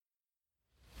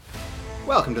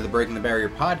Welcome to the Breaking the Barrier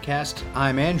podcast.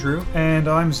 I'm Andrew. And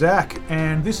I'm Zach.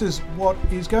 And this is what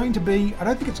is going to be, I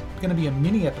don't think it's going to be a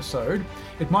mini episode.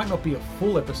 It might not be a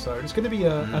full episode. It's going to be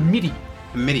a MIDI.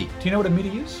 A MIDI. Do you know what a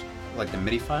MIDI is? Like the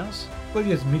MIDI files? Well,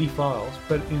 yes, MIDI files.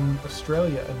 But in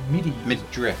Australia, a MIDI...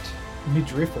 Mid-drift.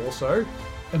 Mid-drift also.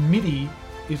 A MIDI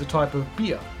is a type of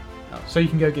beer. Oh. So you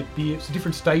can go get beer. So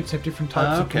different states have different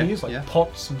types of beers, like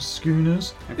pots and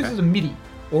schooners. Okay. This is a MIDI,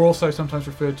 or also sometimes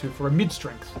referred to for a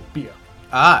mid-strength beer.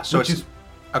 Ah, so it's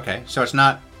okay. So it's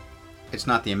not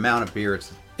the amount of beer.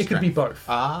 It could be both.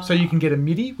 Ah. So you can get a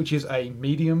MIDI, which is a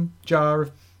medium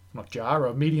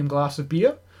a medium glass of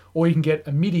beer, or you can get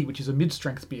a MIDI, which is a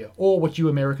mid-strength beer, or what you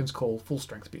Americans call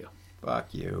full-strength beer.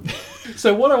 Fuck you.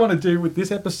 So what I want to do with this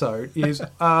episode is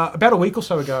about a week or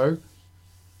so ago,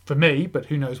 for me, but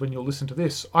who knows when you'll listen to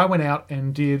this, I went out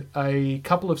and did a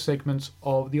couple of segments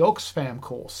of the Oxfam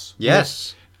course.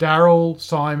 Yes. Daryl,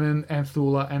 Simon,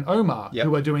 Anthula, and Omar,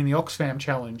 who are doing the Oxfam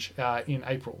Challenge in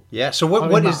April. Yeah. So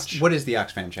what is the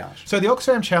Oxfam Challenge? So the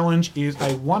Oxfam Challenge is a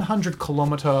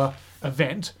 100-kilometre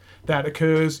event that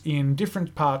occurs in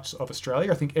different parts of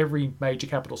Australia. I think every major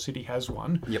capital city has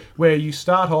one, where you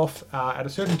start off at a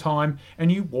certain time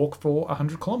and you walk for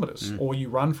 100 kilometres, or you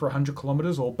run for 100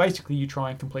 kilometres, or basically you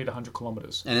try and complete 100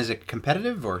 kilometres. And is it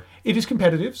competitive, or? It is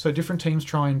competitive, so different teams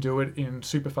try and do it in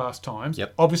super fast times.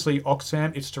 Obviously,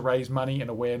 Oxfam, it's to raise money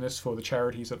and awareness for the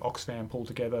charities that Oxfam pull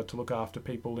together to look after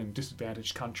people in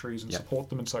disadvantaged countries and support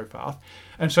them and so forth.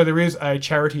 And so there is a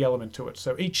charity element to it.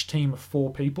 So each team of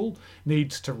 4 people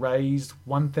needs to raise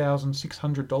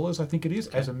 $1,600, I think it is,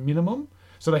 as a minimum.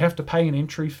 So they have to pay an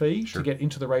entry fee to get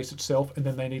into the race itself, and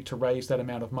then they need to raise that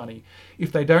amount of money.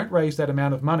 If they don't raise that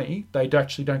amount of money, they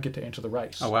actually don't get to enter the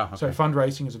race. Oh, wow. Okay. So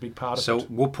fundraising is a big part of it. So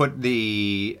we'll put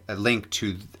a link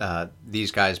to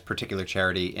these guys' particular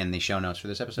charity in the show notes for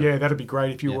this episode. Yeah, that'd be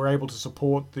great if you were able to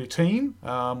support the team.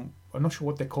 I'm not sure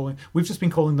what they're calling. We've just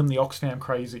been calling them the Oxfam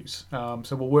Crazies.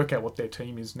 So we'll work out what their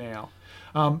team is now.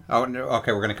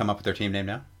 Okay, we're going to come up with their team name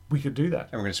now? We could do that.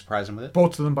 And we're going to surprise them with it?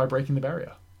 Brought to them by Breaking the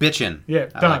Barrier. Bitchin'. Yeah,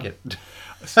 I done. like it.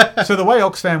 So the way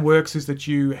Oxfam works is that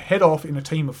you head off in a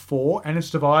team of 4, and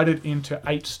it's divided into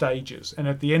 8 stages. And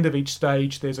at the end of each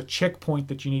stage, there's a checkpoint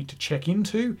that you need to check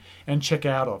into and check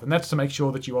out of. And that's to make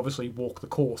sure that you obviously walk the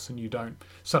course and you don't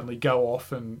suddenly go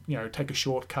off and take a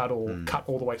shortcut or cut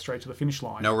all the way straight to the finish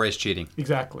line. No race cheating.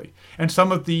 Exactly. And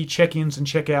some of the check-ins and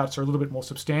check-outs are a little bit more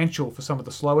substantial for some of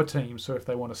the slower teams. So if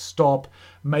they want to stop,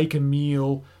 make a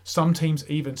meal, some teams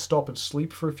even stop and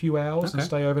sleep for a few hours and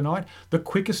stay overnight. The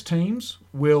quickest teams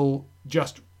will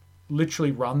just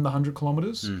literally run the 100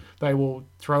 kilometres. They will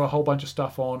throw a whole bunch of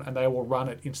stuff on and they will run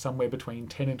it in somewhere between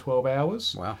 10 and 12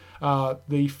 hours. Wow.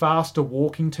 The faster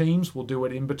walking teams will do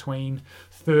it in between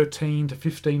 13 to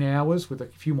 15 hours with a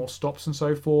few more stops and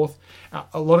so forth.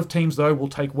 A lot of teams, though, will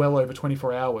take well over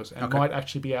 24 hours and might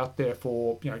actually be out there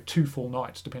for 2 full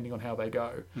nights, depending on how they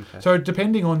go. So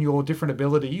depending on your different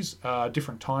abilities,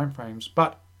 different time frames,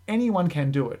 but anyone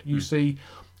can do it. You see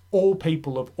all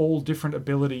people of all different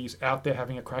abilities out there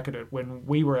having a crack at it. When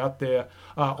we were out there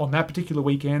on that particular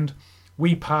weekend,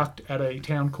 we parked at a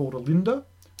town called Olinda.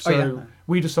 So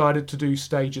we decided to do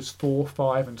stages 4,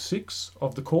 5, and 6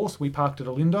 of the course. We parked at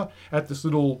Olinda at this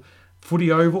little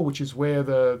footy oval, which is where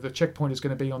the checkpoint is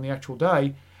going to be on the actual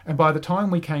day. And by the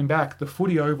time we came back, the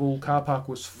footy oval car park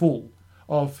was full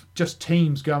of just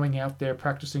teams going out there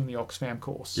practicing the Oxfam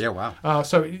course. Yeah, wow.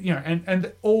 So,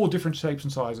 and all different shapes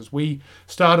and sizes. We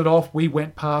started off, we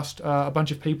went past a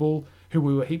bunch of people who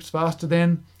we were heaps faster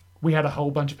than. We had a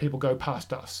whole bunch of people go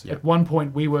past us. At one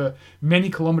point, we were many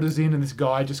kilometres in, and this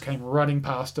guy just came running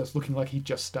past us looking like he'd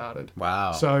just started.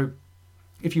 Wow. So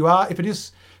if it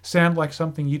is sound like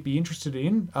something you'd be interested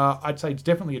in, I'd say it's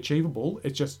definitely achievable.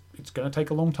 It's going to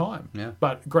take a long time. Yeah.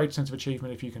 But great sense of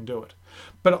achievement if you can do it.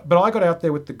 But I got out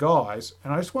there with the guys,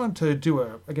 and I just wanted to do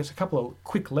a couple of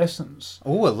quick lessons.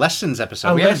 Oh, a lessons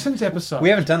episode. We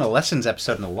haven't done a lessons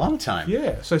episode in a long time.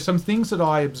 Yeah. So some things that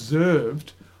I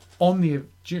observed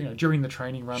during the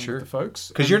training run with the folks.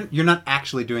 Because you're not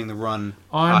actually doing the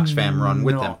Oxfam run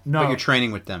with them, but you're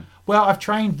training with them. Well, I've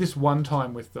trained this one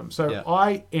time with them. So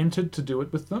I entered to do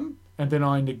it with them, and then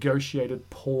I negotiated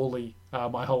poorly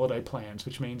my holiday plans,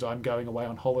 which means I'm going away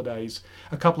on holidays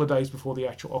a couple of days before the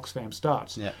actual Oxfam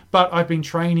starts. Yeah. But I've been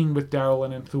training with Daryl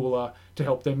and Anthula to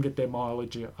help them get their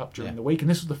mileage up during the week, and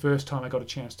this was the first time I got a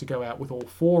chance to go out with all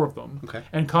 4 of them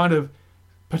and kind of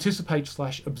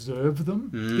participate/observe them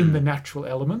in the natural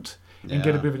element and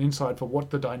get a bit of an insight for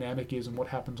what the dynamic is and what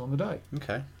happens on the day.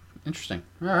 Okay, interesting.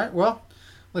 All right, well,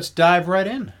 let's dive right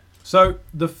in. So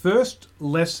the first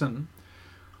lesson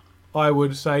I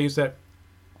would say is that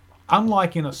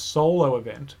unlike in a solo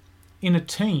event, in a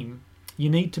team, you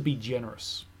need to be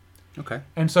generous. Okay.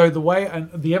 And so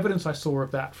the evidence I saw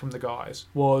of that from the guys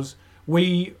was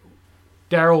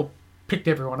Daryl picked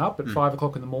everyone up at 5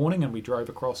 o'clock in the morning and we drove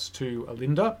across to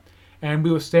Olinda, and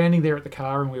we were standing there at the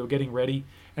car and we were getting ready,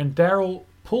 and Daryl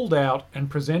pulled out and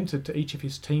presented to each of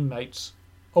his teammates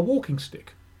a walking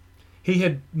stick. He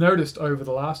had noticed over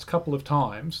the last couple of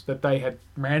times that they had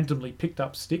randomly picked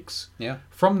up sticks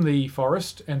from the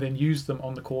forest and then used them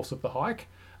on the course of the hike.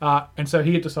 And so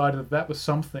he had decided that that was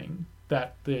something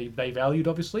that they valued,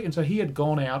 obviously. And so he had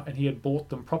gone out and he had bought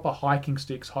them proper hiking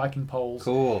sticks, hiking poles,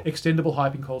 extendable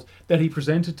hiking poles, that he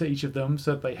presented to each of them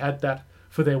so that they had that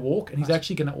for their walk. And he's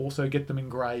actually going to also get them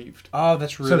engraved. Oh,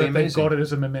 that's really so that amazing. they've got it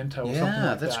as a memento or something like that.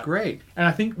 Yeah, that's great. And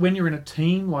I think when you're in a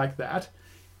team like that,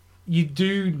 you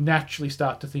do naturally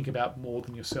start to think about more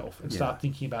than yourself and start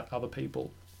thinking about other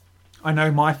people. I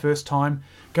know my first time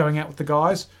going out with the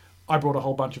guys, I brought a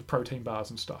whole bunch of protein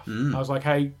bars and stuff. I was like,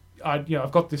 hey,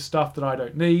 I've got this stuff that I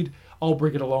don't need. I'll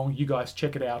bring it along. You guys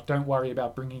check it out. Don't worry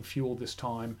about bringing fuel this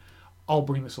time. I'll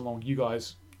bring this along. You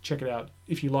guys check it out.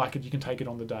 If you like it, you can take it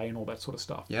on the day and all that sort of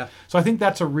stuff. Yeah. So I think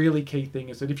that's a really key thing,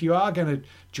 is that if you are going to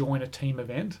join a team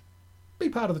event, be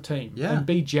part of the team and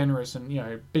be generous and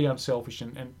be unselfish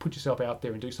and put yourself out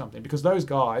there and do something. Because those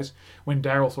guys, when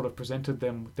Daryl sort of presented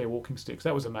them with their walking sticks,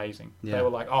 that was amazing. They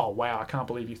were like, oh wow, I can't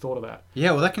believe you thought of that.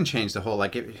 Yeah, well, that can change the whole,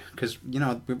 because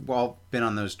we've all been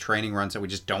on those training runs that we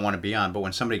just don't want to be on, but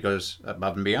when somebody goes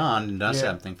above and beyond and does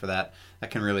something for that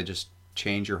can really just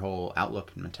change your whole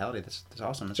outlook and mentality. That's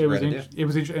awesome. That's a great idea. It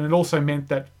was interesting, and it also meant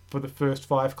that for the first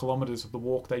 5 kilometres of the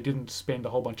walk, they didn't spend a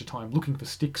whole bunch of time looking for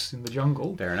sticks in the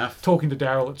jungle. Fair enough. Talking to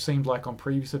Daryl, it seemed like on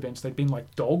previous events they'd been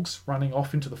like dogs running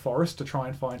off into the forest to try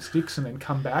and find sticks and then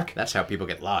come back. That's how people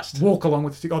get lost. Walk along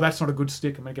with the stick. Oh, that's not a good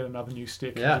stick. I'm going to get another new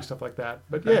stick. And do stuff like that.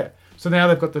 But so now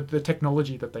they've got the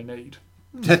technology that they need.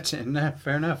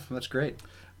 Fair enough. That's great.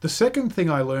 The second thing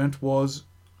I learned was,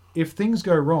 if things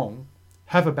go wrong,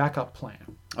 have a backup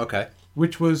plan. Okay.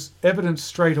 Which was evident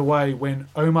straight away when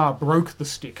Omar broke the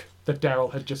stick that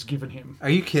Daryl had just given him. Are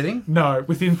you kidding? No,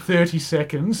 within 30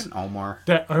 seconds, Omar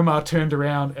turned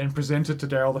around and presented to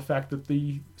Daryl the fact that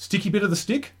the sticky bit of the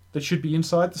stick that should be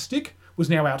inside the stick was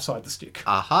now outside the stick.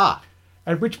 Aha!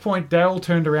 At which point Daryl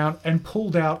turned around and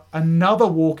pulled out another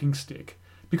walking stick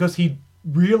because he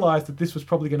realised that this was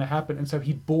probably going to happen, and so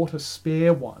he bought a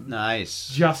spare one. Nice.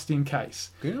 Just in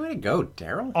case. Good way to go,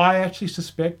 Daryl. I actually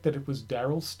suspect that it was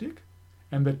Daryl's stick,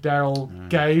 and that Daryl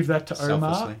gave that to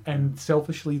Omar and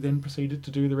selfishly then proceeded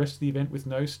to do the rest of the event with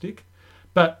no stick.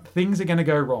 But things are going to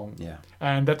go wrong. Yeah.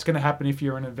 And that's going to happen if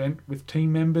you're in an event with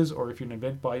team members or if you're in an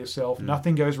event by yourself.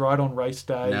 Nothing goes right on race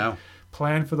day. No.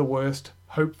 Plan for the worst.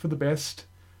 Hope for the best.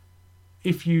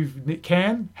 If you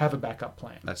can, have a backup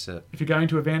plan. That's it. If you're going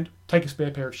to an event, take a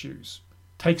spare pair of shoes.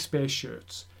 Take spare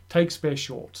shirts. Take spare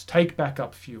shorts. Take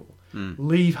backup fuel.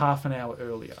 Leave half an hour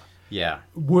earlier. Yeah.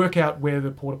 Work out where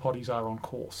the porta potties are on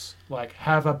course.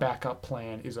 Have a backup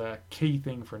plan is a key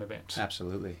thing for an event.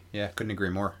 Absolutely. Yeah, couldn't agree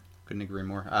more.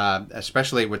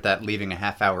 Especially with that leaving a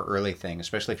half hour early thing,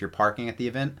 especially if you're parking at the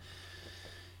event.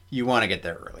 You want to get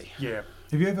there early. Yeah.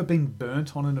 Have you ever been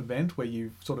burnt on an event where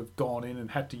you've sort of gone in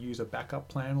and had to use a backup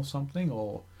plan or something?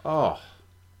 Or Oh,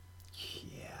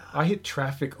 yeah. I hit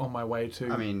traffic on my way to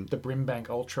the Brimbank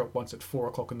Ultra once at 4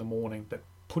 o'clock in the morning that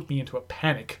put me into a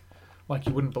panic like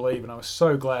you wouldn't believe, and I was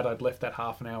so glad I'd left that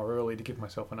half an hour early to give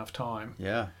myself enough time.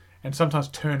 Yeah. And sometimes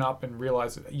turn up and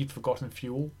realise that you'd forgotten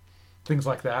fuel, things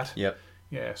like that. Yep.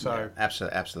 Yeah, so... Yeah,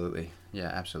 absolutely. Yeah,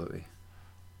 absolutely.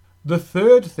 The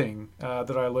third thing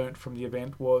that I learnt from the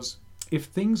event was, if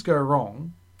things go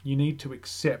wrong, you need to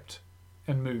accept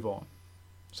and move on.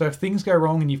 So if things go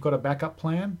wrong and you've got a backup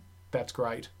plan, that's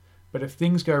great. But if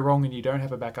things go wrong and you don't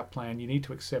have a backup plan, you need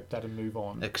to accept that and move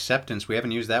on. Acceptance. We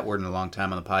haven't used that word in a long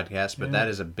time on the podcast, but that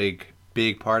is a big,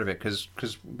 big part of it. Because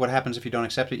what happens if you don't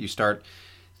accept it? You start,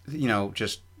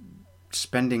 just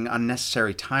spending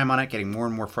unnecessary time on it, getting more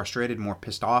and more frustrated, more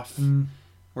pissed off.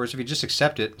 Whereas if you just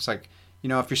accept it, it's like,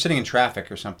 if you're sitting in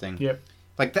traffic or something. Yep.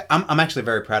 Like, I'm actually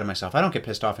very proud of myself. I don't get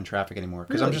pissed off in traffic anymore.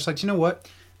 Because I'm just like, you know what?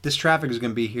 This traffic is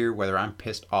going to be here whether I'm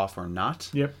pissed off or not.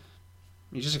 Yep.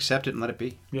 You just accept it and let it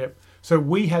be. Yep. So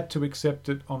we had to accept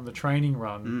it on the training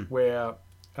run where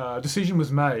a decision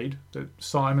was made that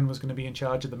Simon was going to be in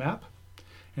charge of the map.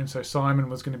 And so Simon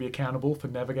was going to be accountable for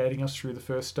navigating us through the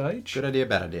first stage. Good idea,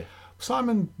 bad idea.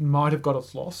 Simon might have got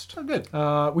us lost. Oh, good.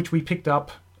 Which we picked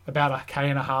up about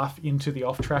 1.5 km into the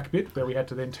off-track bit where we had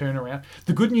to then turn around.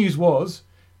 The good news was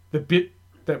the bit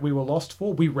that we were lost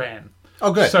for, we ran.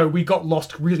 Oh, good. So we got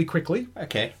lost really quickly.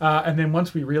 Okay. And then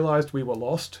once we realised we were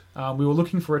lost, we were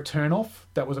looking for a turn-off.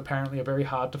 That was apparently a very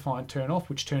hard-to-find turn-off,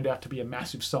 which turned out to be a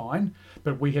massive sign.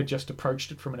 But we had just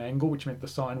approached it from an angle, which meant the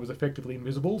sign was effectively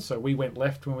invisible. So we went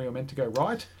left when we were meant to go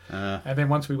right. And then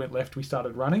once we went left, we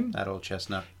started running. That old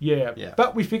chestnut. Yeah.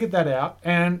 But we figured that out.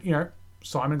 And,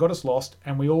 Simon got us lost.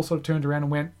 And we all sort of turned around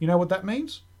and went, you know what that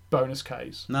means? Bonus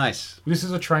Ks. Nice. This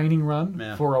is a training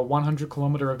run for a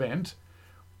 100-kilometre event.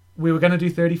 We were going to do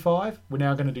 35. We're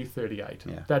now going to do 38.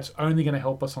 Yeah. That's only going to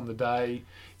help us on the day.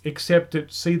 Accept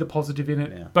it. See the positive in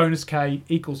it. Yeah. Bonus K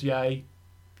equals yay.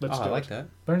 Let's do it. I like that.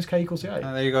 Bonus K equals yay.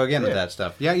 There you go again with that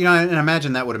stuff. Yeah, and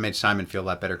imagine that would have made Simon feel a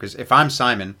lot better. Because if I'm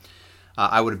Simon,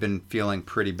 I would have been feeling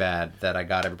pretty bad that I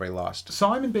got everybody lost.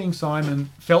 Simon, being Simon,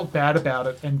 felt bad about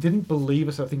it and didn't believe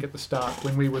us, I think, at the start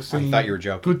when we were seeing I thought you were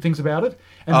joking. good things about it.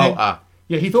 And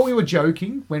yeah, he thought we were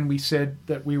joking when we said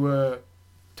that we were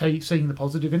seeing the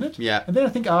positive in it. Yeah. And then I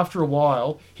think after a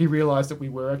while, he realised that we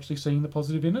were actually seeing the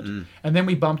positive in it. And then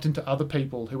we bumped into other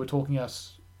people who were talking to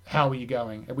us, how are you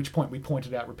going? At which point we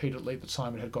pointed out repeatedly that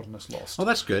Simon had gotten us lost. Well,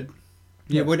 that's good.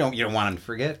 Yeah, you don't want him to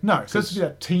forget. No, so it's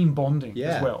that team bonding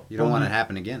as well. You don't want it to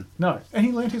happen again. No, and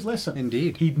he learned his lesson.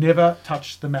 Indeed. He'd never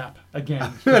touched the map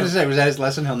again. What is that? Was that his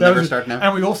lesson? He'll never start now?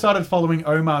 And we all started following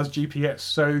Omar's GPS.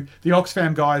 So the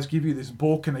Oxfam guys give you this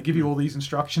book and they give you all these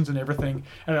instructions and everything.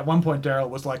 And at one point, Daryl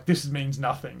was like, this means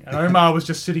nothing. And Omar was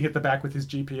just sitting at the back with his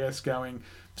GPS going,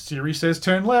 Siri says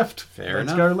turn left. Fair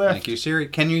Let's enough. Go left. Thank you, Siri.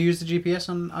 Can you use the GPS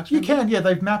on Oxfam? You can, yeah.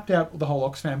 They've mapped out the whole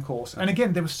Oxfam course. And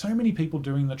again, there were so many people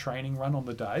doing the training run on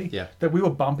the day that we were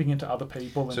bumping into other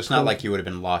people. So it's not like you would have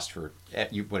been lost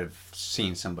you would have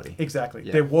seen somebody. Exactly.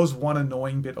 Yeah. There was one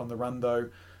annoying bit on the run, though,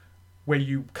 where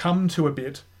you come to a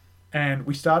bit and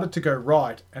we started to go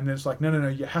right. And then it's like, no,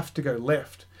 you have to go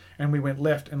left. And we went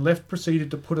left. And left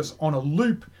proceeded to put us on a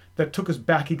loop that took us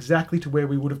back exactly to where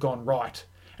we would have gone right.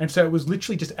 And so it was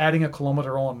literally just adding a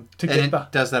kilometre on to get the...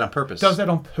 does that on purpose. Does that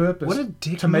on purpose. What a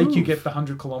dick to make you get the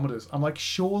 100 kilometres. I'm like,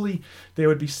 surely there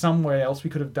would be somewhere else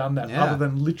we could have done that other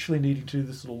than literally needing to do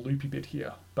this little loopy bit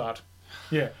here. But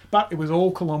it was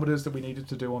all kilometres that we needed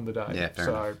to do on the day. Yeah, fair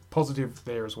enough. Positive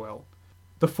there as well.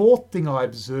 The fourth thing I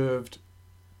observed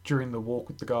during the walk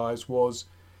with the guys was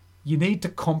you need to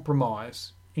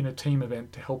compromise in a team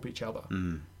event to help each other.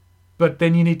 But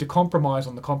then you need to compromise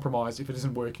on the compromise if it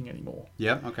isn't working anymore.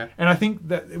 Yeah, okay. And I think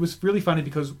that it was really funny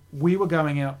because we were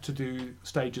going out to do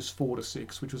stages 4 to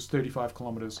 6, which was 35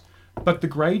 kilometres. But the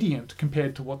gradient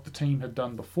compared to what the team had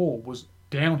done before was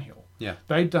downhill. Yeah.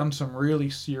 They'd done some really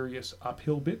serious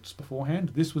uphill bits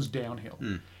beforehand. This was downhill.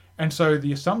 And so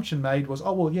the assumption made was,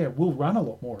 we'll run a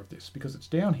lot more of this because it's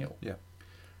downhill. Yeah.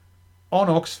 On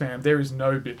Oxfam, there is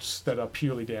no bits that are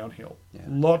purely downhill.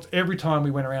 Yeah. Every time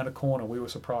we went around a corner, we were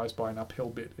surprised by an uphill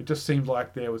bit. It just seemed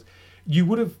like you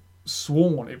would have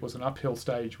sworn it was an uphill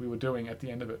stage we were doing at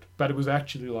the end of it, but it was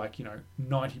actually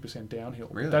 90% downhill.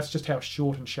 Really? That's just how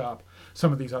short and sharp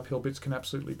some of these uphill bits can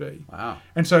absolutely be. Wow.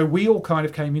 And so we all kind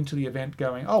of came into the event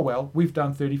going, we've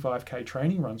done 35k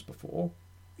training runs before.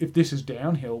 If this is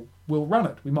downhill, we'll run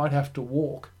it. We might have to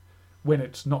walk when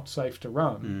it's not safe to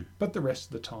run, but the rest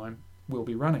of the time, we'll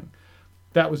be running.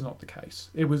 That was not the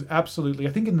case. It was absolutely,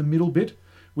 I think in the middle bit,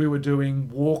 we were doing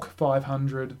walk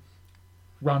 500,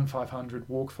 run 500,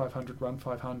 walk 500, run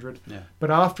 500. Yeah. But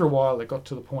after a while, it got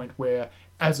to the point where,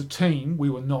 as a team, we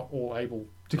were not all able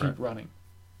to keep running,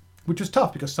 which was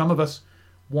tough because some of us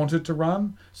wanted to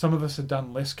run. Some of us had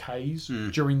done less Ks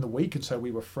during the week, and so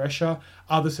we were fresher.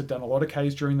 Others had done a lot of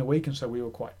Ks during the week, and so we were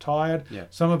quite tired. Yeah.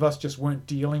 Some of us just weren't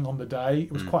dealing on the day.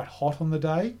 It was quite hot on the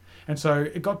day. And so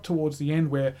it got towards the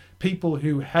end where people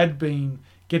who had been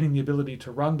getting the ability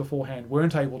to run beforehand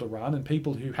weren't able to run, and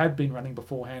people who had been running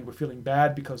beforehand were feeling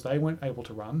bad because they weren't able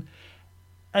to run.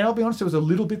 And I'll be honest, there was a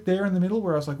little bit there in the middle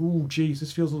where I was like, ooh, geez,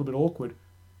 this feels a little bit awkward.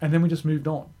 And then we just moved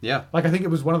on. Yeah. I think it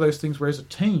was one of those things where as a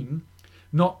team,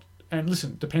 and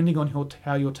listen, depending on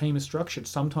how your team is structured,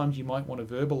 sometimes you might want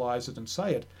to verbalize it and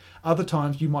say it. Other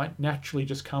times you might naturally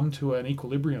just come to an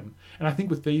equilibrium. And I think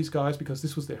with these guys, because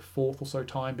this was their fourth or so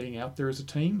time being out there as a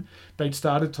team, they'd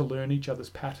started to learn each other's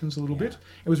patterns a little bit.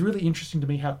 It was really interesting to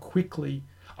me how quickly,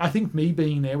 I think me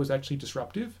being there was actually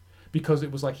disruptive because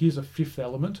it was like, here's a fifth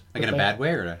element. Like in a bad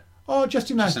way or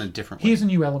just in a different way? Here's a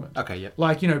new element. Okay,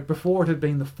 yeah. Before it had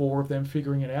been the four of them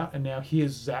figuring it out, and now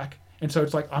here's Zach. And so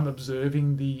it's like I'm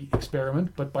observing the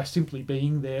experiment, but by simply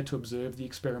being there to observe the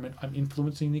experiment, I'm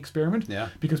influencing the experiment. Yeah.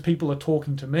 Because people are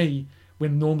talking to me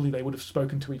when normally they would have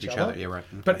spoken to each other. Yeah, right.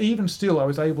 Okay. But even still, I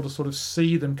was able to sort of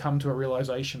see them come to a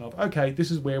realization of, okay,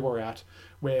 this is where we're at.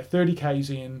 We're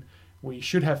 30Ks in. We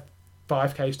should have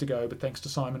 5Ks to go, but thanks to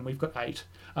Simon, we've got 8.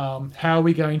 How are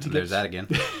we going to get... There's that again.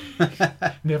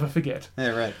 Never forget.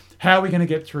 Yeah, right. How are we going to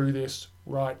get through this?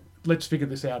 Right, let's figure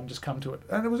this out and just come to it.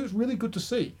 And it was really good to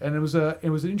see. And it was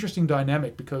an interesting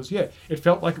dynamic because, yeah, it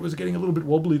felt like it was getting a little bit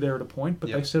wobbly there at a point,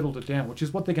 but they settled it down, which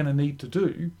is what they're going to need to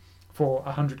do for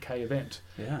a 100k event.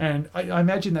 Yeah. And I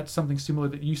imagine that's something similar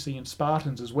that you see in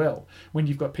Spartans as well, when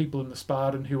you've got people in the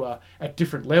Spartan who are at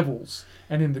different levels,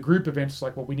 and in the group events it's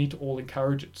like, well, we need to all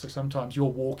encourage it, so sometimes you're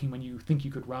walking when you think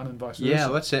you could run and vice versa. Yeah,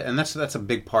 that's it. And that's a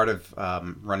big part of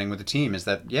running with a team is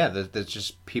that, there's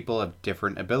just people of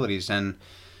different abilities. And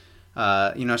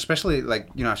especially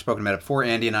I've spoken about it before.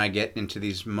 Andy and I get into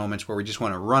these moments where we just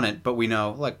want to run it, but we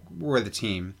know we're the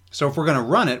team. So if we're going to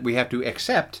run it, we have to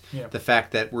accept the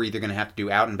fact that we're either going to have to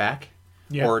do out and back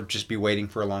or just be waiting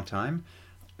for a long time,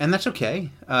 and that's okay.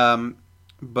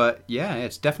 But yeah,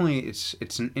 it's definitely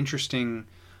it's an interesting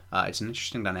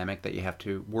dynamic that you have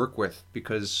to work with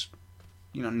because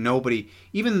nobody,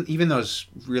 even those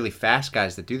really fast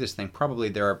guys that do this thing, probably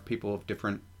there are people of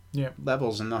different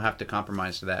levels, and they'll have to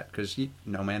compromise to that because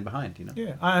no man behind.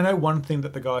 Yeah, I know one thing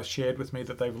that the guys shared with me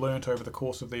that they've learnt over the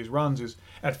course of these runs is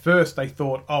at first they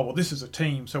thought, oh well, this is a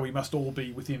team, so we must all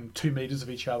be within 2 meters of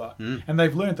each other, and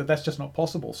they've learnt that that's just not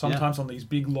possible. Sometimes on these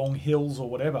big long hills or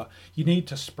whatever, you need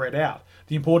to spread out.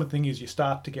 The important thing is you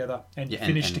start together and you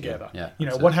finish together.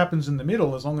 What happens in the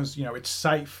middle, as long as it's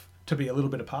safe to be a little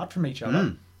bit apart from each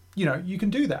other. You can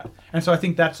do that. And so I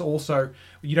think that's also,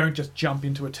 you don't just jump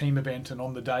into a team event and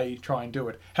on the day try and do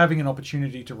it. Having an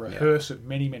opportunity to rehearse it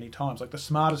many, many times. Like the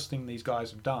smartest thing these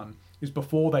guys have done is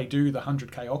before they do the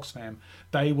 100k Oxfam,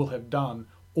 they will have done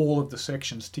all of the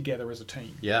sections together as a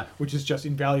team. Yeah. Which is just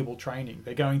invaluable training.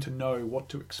 They're going to know what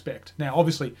to expect. Now,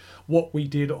 obviously, what we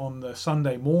did on the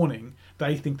Sunday morning,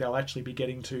 they think they'll actually be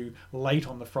getting to late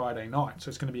on the Friday night. So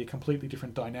it's going to be a completely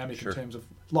different dynamic in terms of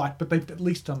light, but they've at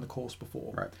least done the course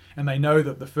before. Right. And they know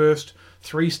that the first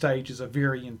 3 stages are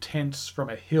very intense from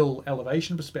a hill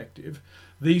elevation perspective.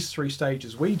 These 3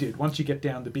 stages we did, once you get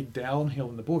down the big downhill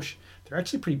in the bush, they're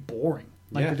actually pretty boring.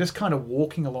 They're just kind of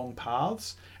walking along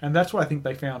paths. And that's what I think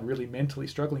they found really mentally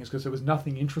struggling, is because there was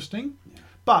nothing interesting. Yeah.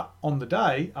 But on the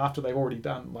day, after they've already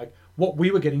done, what we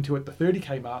were getting to at the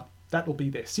 30k mark, that will be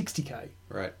their 60k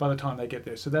by the time they get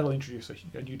there. So that'll introduce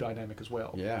a new dynamic as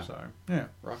well. Yeah. So, yeah.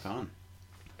 Rock on.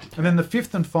 And then the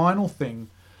 5th and final thing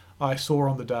I saw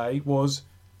on the day was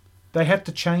they had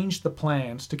to change the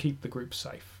plans to keep the group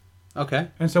safe. Okay.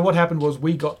 And so what happened was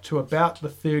we got to about the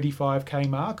 35k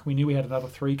mark. We knew we had another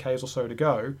 3k's or so to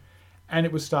go, and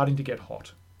it was starting to get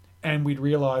hot. And we'd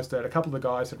realised that a couple of the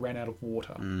guys had ran out of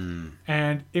water.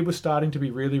 And it was starting to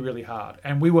be really, really hard.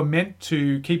 And we were meant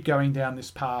to keep going down this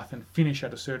path and finish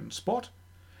at a certain spot.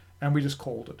 And we just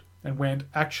called it and went,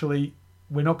 actually,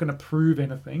 we're not going to prove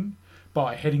anything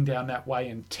by heading down that way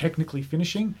and technically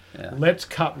finishing. Yeah. Let's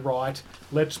cut right.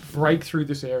 Let's break through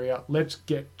this area. Let's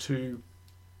get to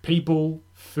people,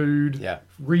 food,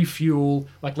 refuel.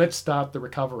 Let's start the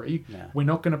recovery. Yeah. We're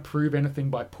not going to prove anything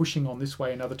by pushing on this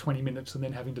way another 20 minutes and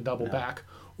then having to double back.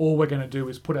 All we're going to do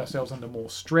is put ourselves under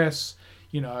more stress.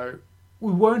 We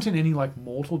weren't in any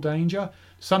mortal danger.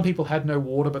 Some people had no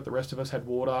water, but the rest of us had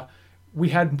water. We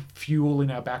had fuel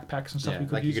in our backpacks and stuff we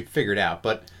could use. You could figure it out,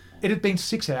 but it had been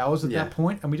 6 hours at that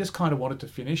point, and we just kind of wanted to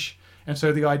finish. And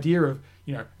so the idea of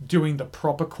doing the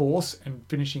proper course and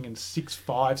finishing in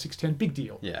 6:05, 6:10, big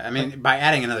deal. Yeah, I mean, by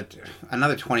adding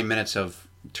another 20 minutes of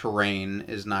terrain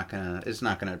is not gonna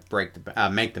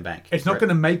make the bank. It's not going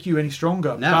to make you any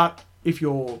stronger. No. But if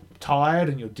you're tired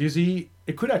and you're dizzy,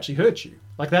 it could actually hurt you.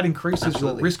 That increases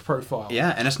your risk profile.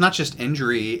 Yeah, and it's not just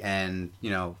injury and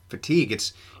fatigue.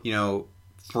 It's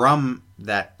from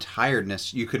that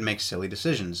tiredness, you could make silly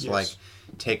decisions, like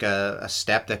take a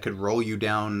step that could roll you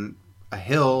down a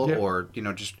hill, or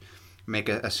just make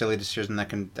a silly decision that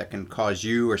can cause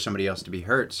you or somebody else to be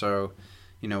hurt. So,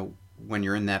 when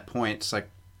you're in that point, it's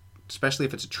especially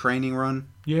if it's a training run,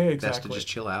 best to just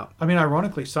chill out. I mean,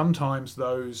 ironically, sometimes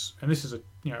those, and this is a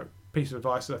piece of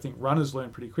advice that I think runners learn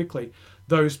pretty quickly,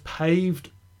 those paved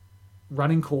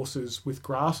running courses with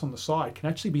grass on the side can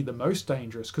actually be the most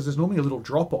dangerous, because there's normally a little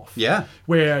drop off. Yeah.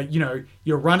 Where,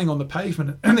 you're running on the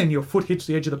pavement and then your foot hits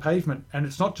the edge of the pavement, and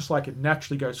it's not just it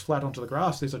naturally goes flat onto the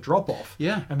grass. There's a drop off.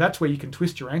 Yeah. And that's where you can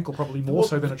twist your ankle probably more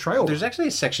so than a trail. There's actually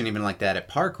a section even like that at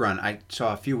Park Run. I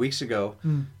saw a few weeks ago.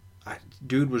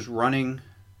 Dude was running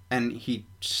and he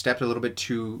stepped a little bit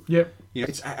too... Yep.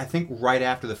 It's, I think, right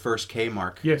after the first K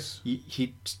mark. Yes.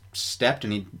 He stepped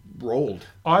and he rolled.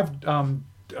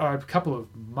 A couple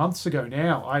of months ago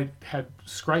now, I had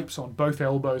scrapes on both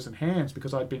elbows and hands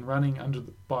because I'd been running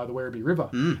by the Werribee River.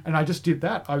 And I just did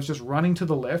that. I was just running to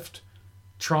the left,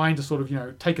 trying to sort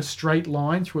of, take a straight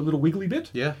line through a little wiggly bit.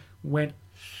 Yeah. Went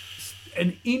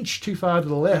an inch too far to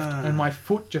the left, and my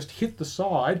foot just hit the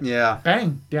side. Yeah.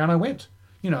 Bang, down I went.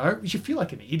 You feel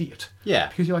like an idiot. Yeah.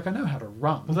 Because you're like, I know how to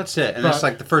run. Well, that's it. And that's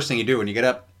like the first thing you do when you get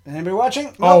up. Anybody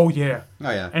watching? Oh, yeah. Oh,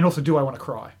 yeah. And also, do I want to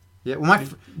cry? Yeah, well,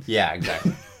 yeah,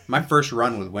 exactly. My first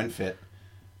run with WinFit,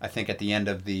 I think at the end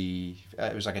of it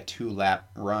was like a 2-lap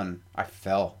run, I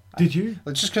fell. Did you?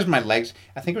 Just because my legs,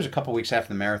 I think it was a couple weeks after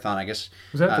the marathon, I guess.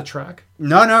 Was that at the track?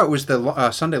 No, it was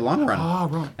the Sunday long run. Oh,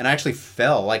 right. And I actually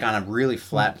fell like on a really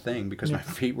flat thing because my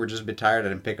feet were just a bit tired. I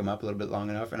didn't pick them up a little bit long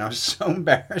enough, and I was so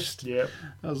embarrassed. Yeah.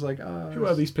 I was like, oh. Who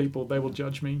are these people? They will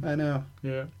judge me. I know.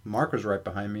 Yeah. Mark was right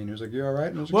behind me, and he was like, you all right?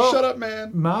 And I was like, shut up,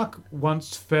 man. Mark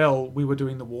once fell. We were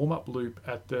doing the warm-up loop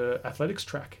at the athletics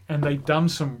track, and they'd done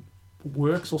some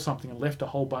works or something and left a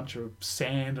whole bunch of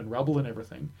sand and rubble and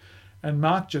everything. And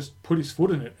Mark just put his foot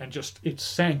in it and it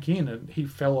sank in and he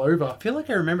fell over. I feel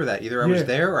like I remember that. Either I was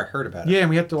there or I heard about it. Yeah, and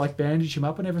we had to bandage him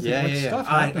up and everything. Stuff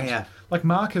happens. Yeah. Like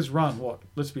Mark has run,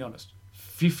 let's be honest,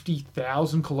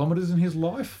 50,000 kilometres in his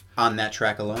life. On that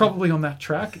track alone? Probably on that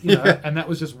track, and that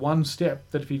was just one step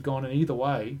that if he'd gone in either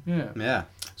way, Yeah.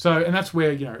 So, and that's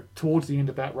where, towards the end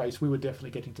of that race, we were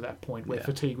definitely getting to that point where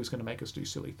fatigue was going to make us do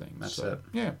silly things. That's it.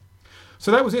 Yeah.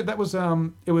 So that was it. That was,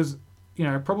 it was,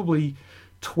 probably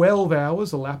 12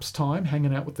 hours elapsed time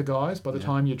hanging out with the guys by the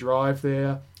time you drive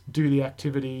there, do the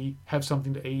activity, have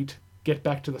something to eat, get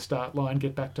back to the start line,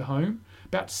 get back to home.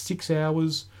 About 6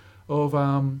 hours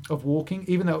of walking.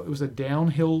 Even though it was a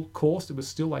downhill course, it was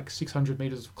still like 600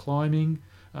 metres of climbing,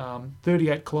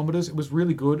 38 kilometres. It was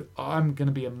really good. I'm going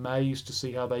to be amazed to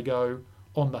see how they go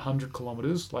on the 100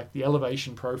 kilometres. Like the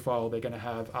elevation profile they're going to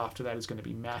have after that is going to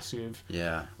be massive.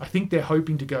 Yeah. I think they're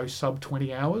hoping to go sub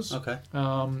 20 hours. Okay.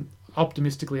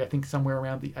 Optimistically, I think somewhere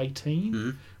around the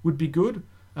 18 would be good.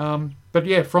 But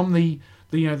yeah, from the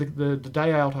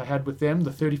day out I had with them,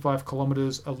 the 35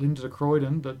 kilometres Olinda to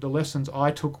Croydon, the lessons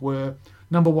I took were,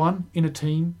 number one, in a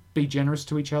team, be generous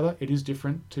to each other. It is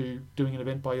different to doing an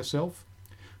event by yourself.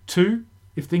 2,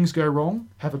 if things go wrong,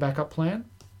 have a backup plan.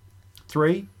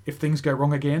 3, if things go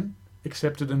wrong again,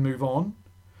 accept it and move on.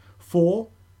 4,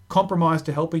 compromise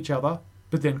to help each other,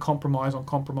 but then compromise on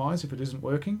compromise if it isn't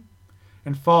working.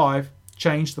 And 5,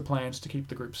 change the plans to keep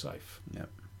the group safe. Yep.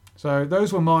 So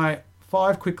those were my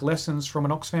 5 quick lessons from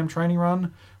an Oxfam training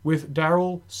run with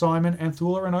Daryl, Simon,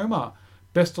 Anthula and Omar.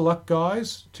 Best of luck,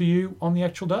 guys, to you on the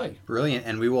actual day. Brilliant.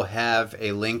 And we will have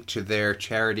a link to their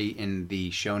charity in the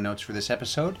show notes for this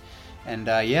episode. And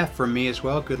from me as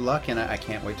well, good luck. And I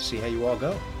can't wait to see how you all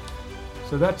go.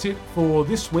 So that's it for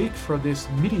this week, for this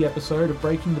midi episode of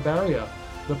Breaking the Barrier,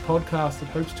 the podcast that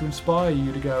hopes to inspire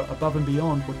you to go above and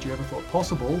beyond what you ever thought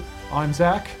possible. I'm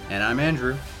Zach. And I'm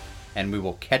Andrew. And we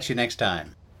will catch you next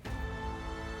time.